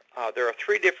lot. There are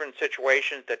 3 different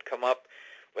situations that come up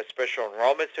with special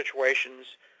enrollment situations.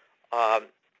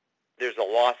 There's a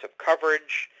loss of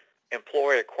coverage,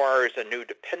 employer acquires a new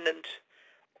dependent,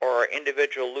 or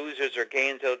individual loses or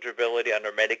gains eligibility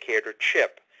under Medicaid or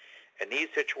CHIP. In these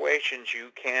situations,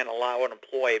 you can allow an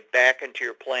employee back into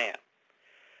your plan.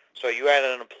 So you had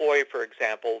an employee, for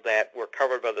example, that were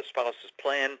covered by the spouse's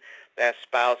plan. That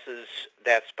spouse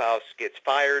gets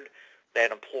fired.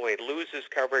 That employee loses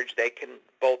coverage.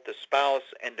 Both the spouse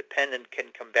and dependent can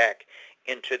come back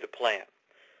into the plan.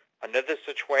 Another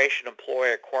situation,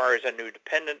 employee acquires a new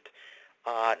dependent.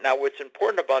 Now, what's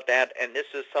important about that, and this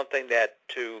is something that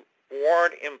to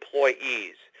warn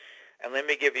employees, and let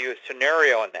me give you a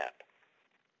scenario on that.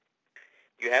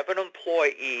 You have an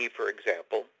employee, for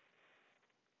example,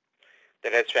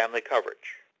 that has family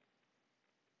coverage,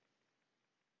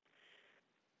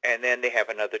 and then they have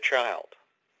another child.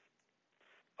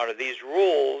 Under these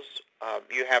rules,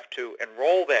 you have to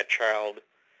enroll that child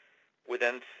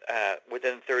within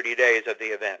 30 days of the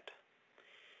event.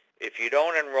 If you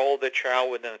don't enroll the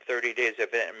child within 30 days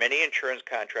of the event, many insurance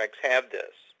contracts have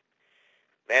this,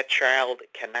 that child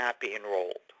cannot be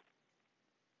enrolled.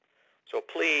 So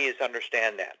please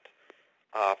understand that.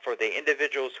 For the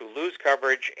individuals who lose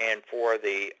coverage and for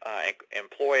the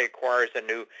employee acquires a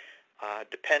new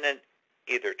dependent,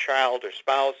 either child or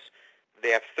spouse, they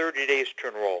have 30 days to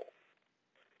enroll.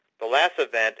 The last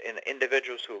event, in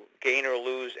individuals who gain or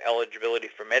lose eligibility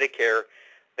for Medicare,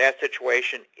 that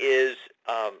situation is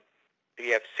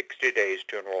you have 60 days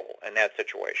to enroll in that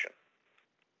situation.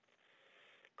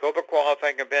 COBRA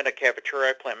qualifying event, a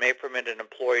cafeteria plan may permit an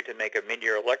employee to make a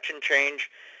mid-year election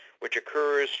change, which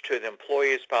occurs to the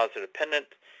employee's spouse or dependent.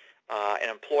 An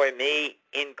employee may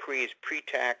increase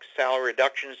pre-tax salary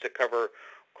reductions to cover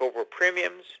COBRA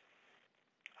premiums.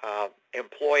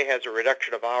 Employee has a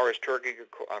reduction of hours triggering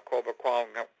a COBRA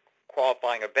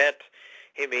qualifying event.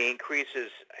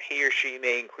 He or she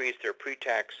may increase their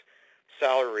pre-tax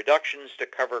salary reductions to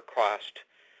cover cost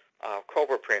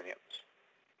COBRA premiums.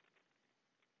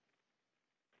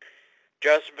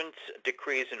 Judgments,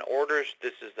 decrees, and orders.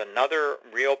 This is another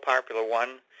real popular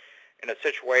one in a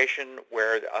situation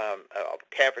where a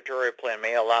cafeteria plan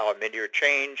may allow a mid-year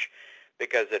change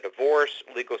because of divorce,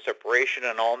 legal separation,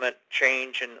 annulment,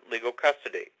 change in legal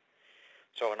custody.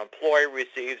 So an employee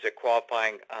receives a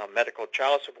qualifying medical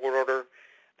child support order.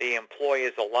 The employee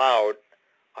is allowed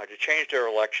to change their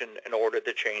election in order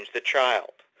to change the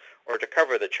child or to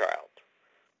cover the child.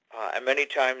 And many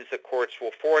times the courts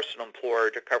will force an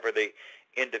employer to cover the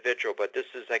individual, but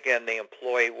this is, again, the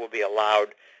employee will be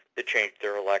allowed to change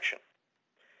their election.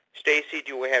 Stacy,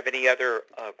 do we have any other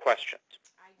questions?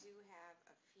 I do have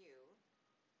a few.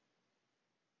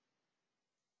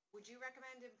 Would you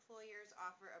recommend employers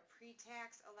offer a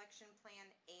pre-tax election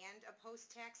plan and a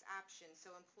post-tax option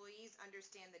so employees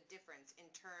understand the difference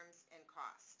in terms and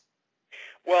cost?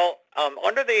 Well,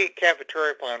 under the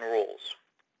cafeteria plan rules,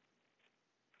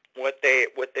 what they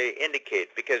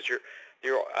indicate, because you're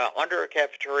under a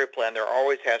cafeteria plan, there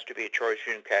always has to be a choice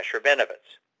between cash or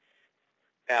benefits.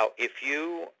 Now, if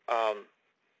you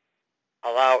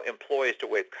allow employees to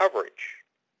waive coverage,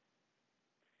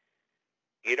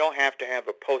 you don't have to have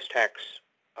a post-tax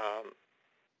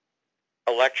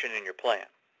election in your plan.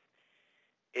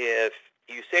 If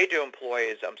you say to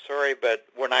employees, I'm sorry, but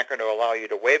we're not going to allow you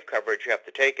to waive coverage, you have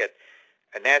to take it.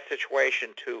 In that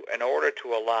situation, in order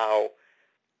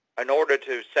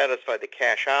to satisfy the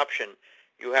cash option,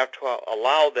 you have to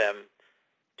allow them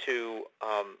to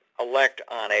elect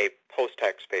on a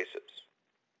post-tax basis.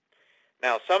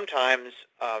 Now, sometimes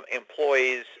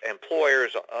employers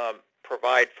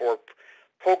provide for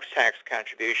post-tax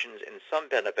contributions in some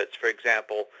benefits. For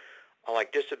example,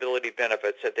 like disability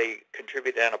benefits, that they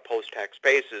contribute on a post-tax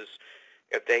basis.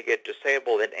 If they get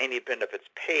disabled, then any benefits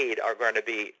paid are going to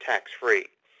be tax-free.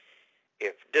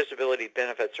 if disability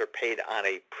benefits are paid on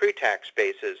a pre-tax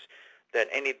basis, then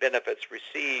any benefits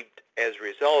received as a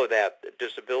result of that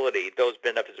disability, those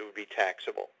benefits would be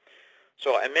taxable.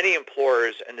 So and many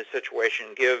employers in this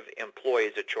situation give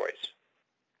employees a choice.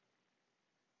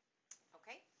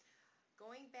 Okay.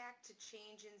 Going back to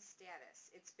change in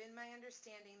status, it's been my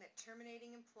understanding that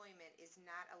terminating employment is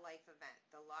not a life event.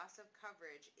 The loss of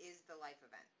coverage is the life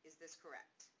event. Is this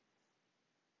correct?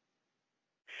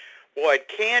 Well,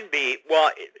 it can be.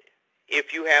 Well,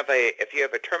 if you have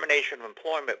a termination of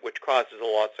employment which causes a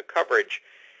loss of coverage,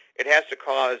 it has to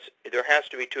cause. There has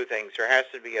to be two things. There has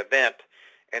to be an event,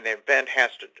 and the event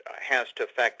has to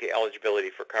affect the eligibility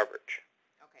for coverage.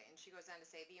 Okay, and she goes on to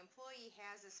say the employee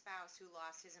has a spouse who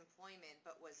lost his employment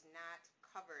but was not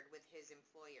covered with his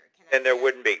employer. And there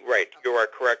wouldn't be. Right. Okay. You are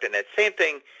correct. And that same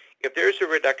thing. If there's a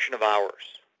reduction of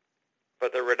hours,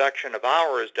 but the reduction of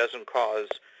hours doesn't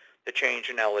cause the change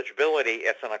in eligibility,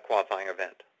 it's not a qualifying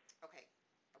event. Okay.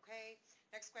 Okay.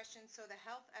 Next question. So the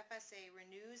health FSA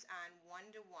renews on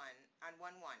 1/1,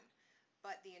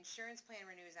 but the insurance plan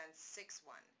renews on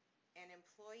 6/1. An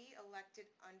employee elected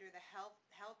under the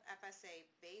health FSA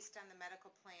based on the medical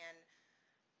plan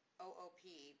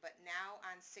OOP, but now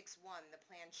on 6/1 the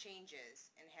plan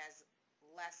changes and has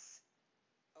less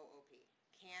OOP.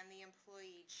 Can the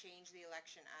employee change the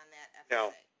election on that FSA?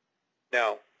 No.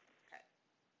 No. Okay.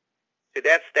 See,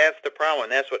 that's the problem.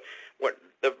 That's what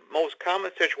the most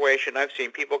common situation I've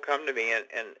seen people come to me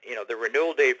and you know the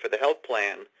renewal date for the health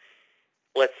plan,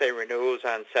 let's say renews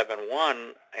on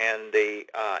 7/1 and the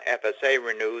FSA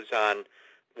renews on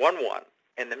 1/1.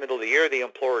 In the middle of the year, the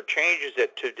employer changes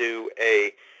it to do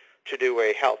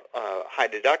a health high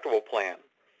deductible plan,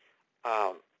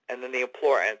 and then the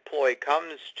employee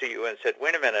comes to you and said,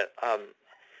 "Wait a minute,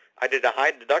 I did a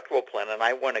high deductible plan and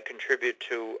I want to contribute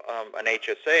to an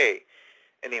HSA."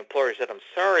 And the employer said, "I'm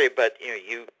sorry, but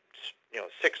you know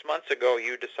 6 months ago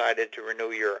you decided to renew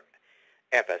your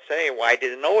FSA. Well, I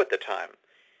didn't know at the time."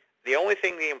 The only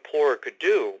thing the employer could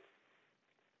do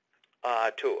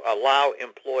to allow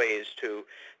employees to,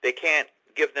 they can't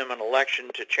give them an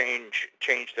election to change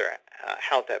their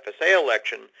health FSA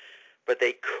election, but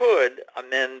they could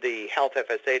amend the health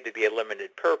FSA to be a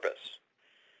limited purpose,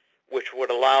 which would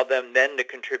allow them then to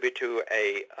contribute to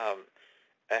a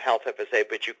health FSA,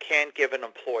 but you can't give an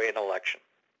employee an election.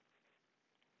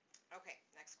 Okay,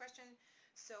 next question.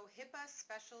 So HIPAA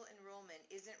special enrollment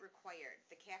isn't required.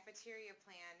 The cafeteria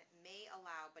plan may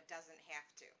allow but doesn't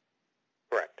have to.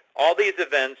 Correct. All these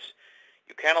events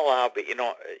you can allow, but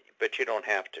you don't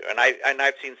have to. And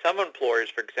I've seen some employers,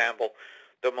 for example,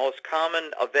 the most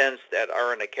common events that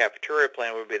are in a cafeteria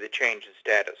plan would be the change in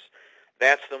status.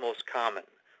 That's the most common.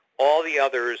 All the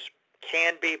others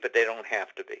can be, but they don't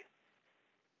have to be.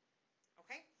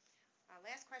 Okay.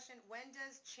 Last question. When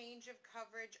does change of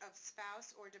coverage of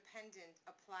spouse or dependent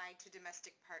apply to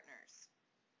domestic partners?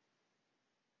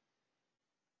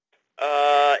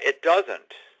 It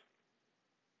doesn't.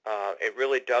 It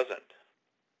really doesn't.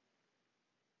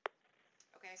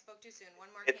 Okay, I spoke too soon.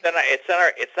 One more. It's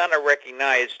not a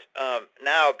recognized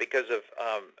now because of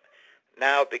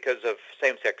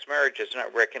same-sex marriage. It's not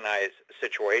a recognized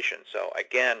situation. So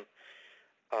again,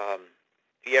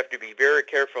 you have to be very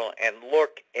careful and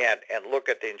look at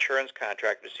the insurance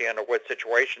contract to see under what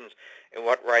situations and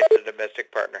what rights the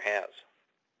domestic partner has.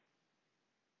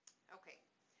 Okay.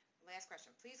 Last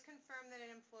question. Please confirm that an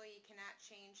employee cannot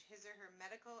change his or her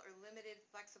medical or limited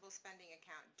flexible spending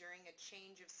account during a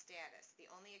change of status. The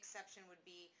only exception would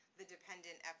be the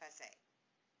dependent FSA.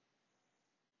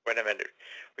 Wait a minute.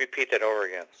 Repeat that over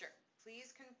again. Sure.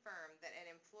 Please confirm that an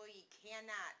employee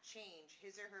cannot change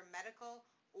his or her medical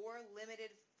or limited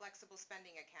flexible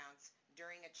spending accounts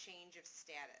during a change of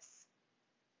status.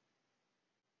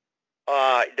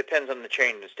 It depends on the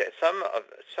change in status.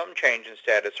 Some change in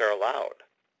status are allowed.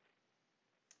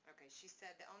 Okay, she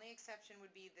said the only exception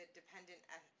would be the dependent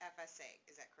FSA.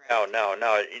 Is that correct? No.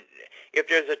 If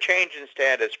there's a change in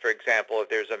status, for example, if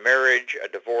there's a marriage, a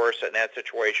divorce, in that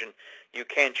situation, you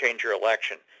can change your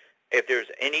election. If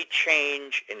there's any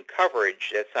change in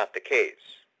coverage, that's not the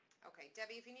case. Okay,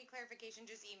 Debbie, if you need clarification,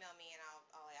 just email me and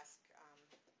I'll ask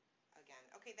again.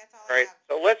 Okay, that's all All right,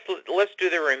 I have. so let's do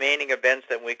the remaining events,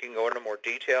 then we can go into more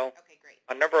detail. Okay, great.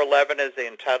 Number 11 is the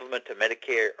entitlement to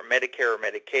Medicare or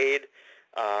Medicaid.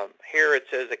 Here it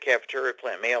says the cafeteria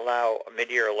plan may allow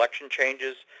mid-year election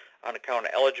changes on account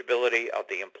of eligibility of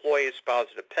the employee, spouse,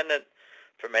 or dependent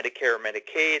for Medicare or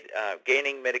Medicaid.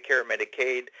 Gaining Medicare or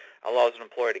Medicaid allows an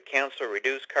employer to cancel or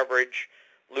reduce coverage.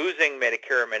 Losing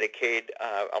Medicare or Medicaid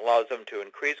allows them to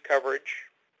increase coverage.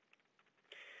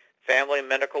 Family and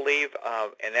medical leave,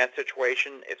 in that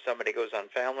situation, if somebody goes on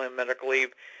family and medical leave,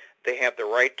 they have the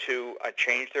right to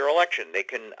change their election. They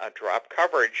can drop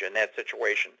coverage in that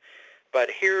situation. But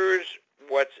here's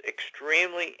what's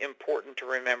extremely important to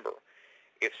remember.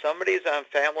 If somebody's on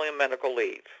family and medical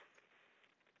leave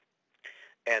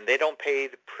and they don't pay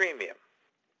the premium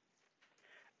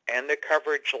and the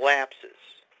coverage lapses,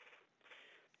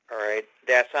 all right,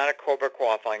 that's not a COBRA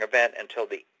qualifying event until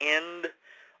the end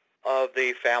of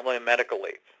the family and medical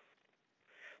leave.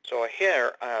 So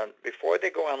here, before they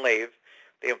go on leave,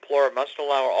 the employer must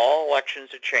allow all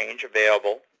elections to change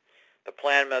available. The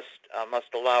plan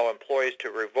must allow employees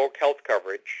to revoke health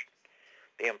coverage.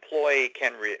 The employee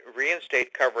can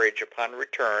reinstate coverage upon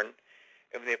return.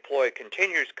 If the employee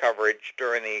continues coverage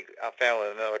during the family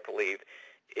and medical leave,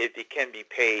 it can be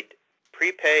paid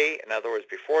prepay, in other words,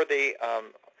 before the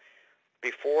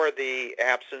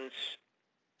absence,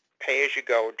 pay as you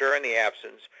go during the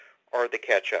absence, or the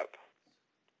catch-up.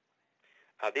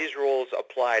 These rules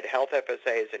apply to health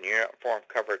FSAs and uniform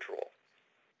coverage rule.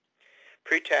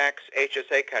 Pre-tax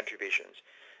HSA contributions.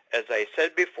 As I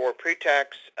said before,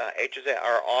 pre-tax HSA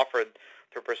are offered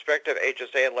through prospective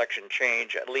HSA election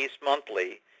change at least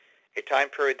monthly, a time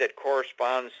period that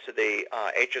corresponds to the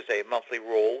HSA monthly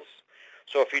rules.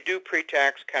 So if you do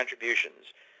pre-tax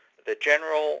contributions, the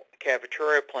general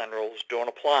cafeteria plan rules don't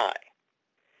apply.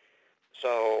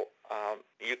 So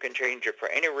you can change it for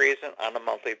any reason on a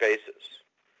monthly basis.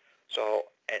 So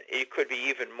and it could be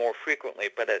even more frequently,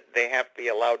 but they have to be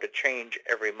allowed to change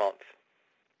every month.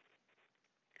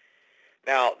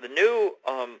 Now, the new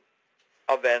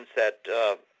events that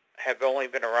have only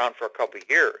been around for a couple of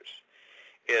years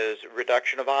is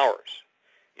reduction of hours.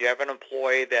 You have an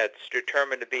employee that's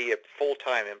determined to be a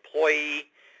full-time employee.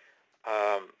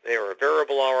 They're a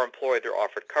variable hour employee. They're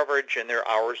offered coverage, and their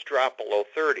hours drop below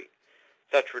 30.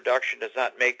 Such reduction does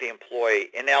not make the employee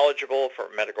ineligible for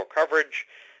medical coverage,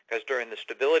 because during the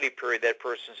stability period, that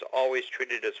person is always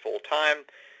treated as full-time.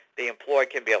 The employee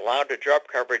can be allowed to drop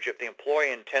coverage if the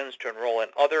employee intends to enroll in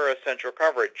other essential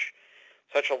coverage.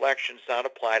 Such elections do not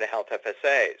apply to health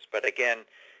FSAs. But again,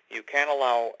 you can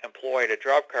allow employee to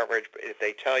drop coverage if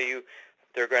they tell you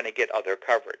they're going to get other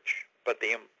coverage. But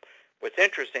what's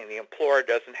interesting, the employer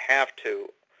doesn't have to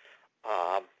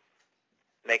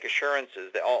make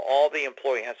assurances. All the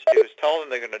employee has to do is tell them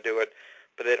they're going to do it,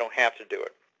 but they don't have to do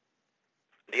it.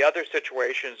 The other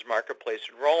situation is marketplace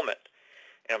enrollment.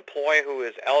 An employee who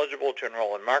is eligible to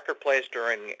enroll in marketplace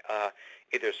during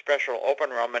either special or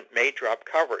open enrollment may drop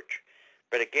coverage.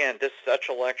 But again, such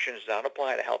elections do not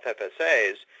apply to health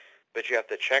FSAs, but you have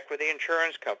to check with the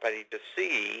insurance company to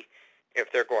see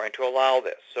if they're going to allow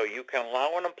this. So you can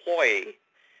allow an employee,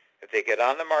 if they get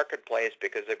on the marketplace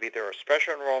because of either a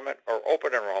special enrollment or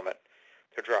open enrollment,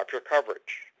 to drop your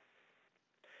coverage.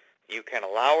 You can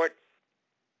allow it.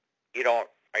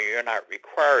 You're not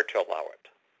required to allow it.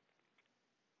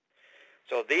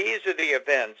 So these are the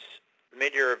events,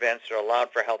 mid-year events that are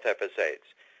allowed for health FSAs.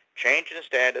 Change in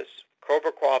status,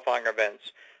 COBRA qualifying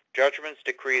events, judgments,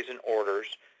 decrees, and orders,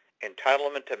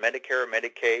 entitlement to Medicare or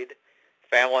Medicaid,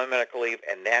 family and medical leave,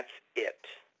 and that's it.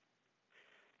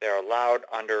 They're allowed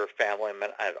under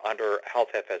health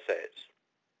FSAs.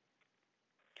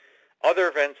 Other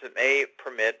events that may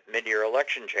permit mid-year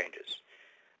election changes.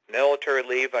 Military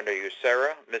leave under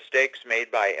USERRA, mistakes made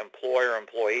by employer or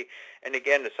employee, and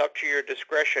again, it's up to your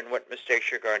discretion what mistakes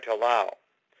you're going to allow.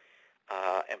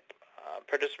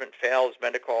 Participant fails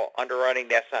medical underwriting,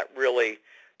 that's not really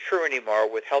true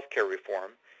anymore with healthcare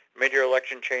reform. Mid-year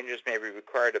election changes may be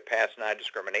required to pass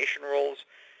non-discrimination rules,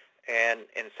 and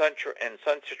in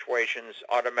some situations,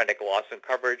 automatic loss of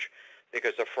coverage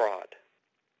because of fraud.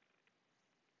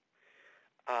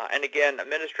 And again,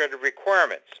 administrative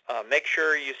requirements. Make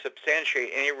sure you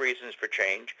substantiate any reasons for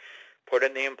change. Put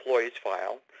in the employee's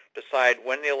file. Decide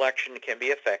when the election can be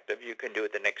effective. You can do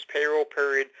it the next payroll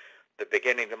period, the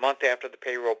beginning of the month after the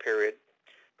payroll period.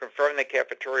 Confirm the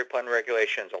cafeteria plan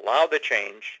regulations allow the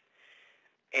change.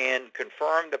 And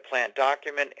confirm the plan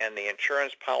document and the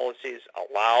insurance policies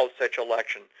allow such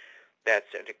election.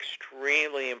 That's an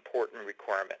extremely important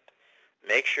requirement.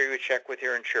 Make sure you check with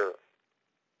your insurer.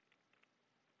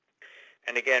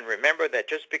 And again, remember that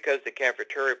just because the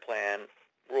cafeteria plan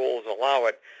rules allow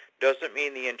it doesn't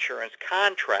mean the insurance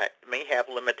contract may have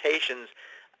limitations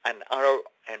on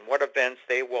what events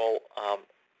they will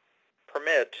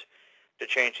permit to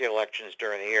change the elections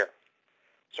during the year.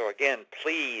 So again,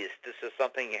 please, this is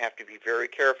something you have to be very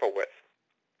careful with.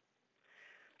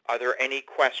 Are there any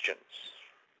questions?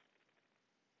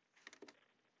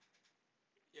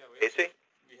 Yeah, Casey?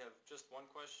 we have just one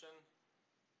question.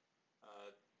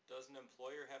 Does an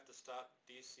employer have to stop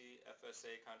DC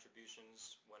FSA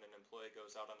contributions when an employee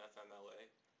goes out on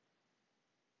FMLA?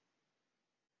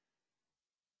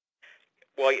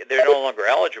 Well, they're no longer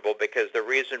eligible because the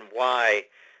reason why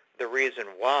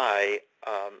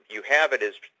you have it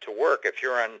is to work. If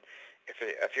you're on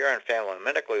family and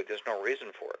medical leave, there's no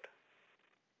reason for it.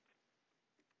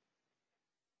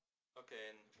 Okay,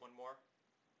 and one more.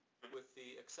 With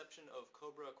the exception of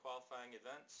COBRA qualifying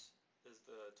events, is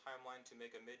the timeline to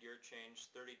make a mid-year change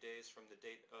 30 days from the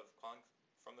date of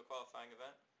from the qualifying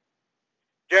event?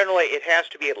 Generally, it has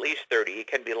to be at least 30. It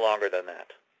can be longer than that.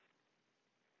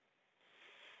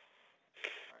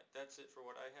 All right, that's it for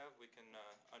what I have. We can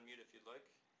unmute if you'd like.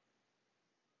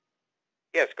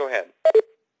 Yes, go ahead.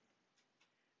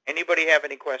 Anybody have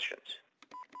any questions?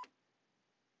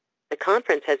 The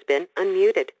conference has been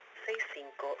unmuted.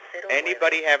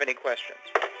 Anybody have any questions?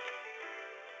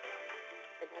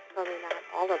 And that's probably not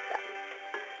all of them,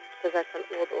 because that's an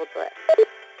old list.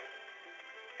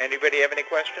 Anybody have any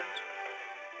questions?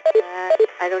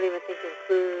 I don't even think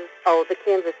includes, oh, the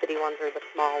Kansas City ones are the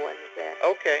small ones there.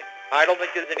 Okay. I don't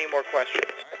think there's any more questions.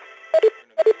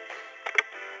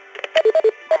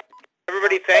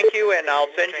 Everybody, thank you, and I'll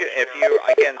send you, if you,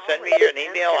 again, send me an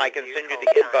email, I can send you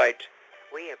the invite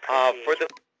for the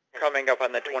coming up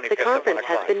on the 25th. The conference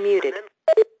has been muted.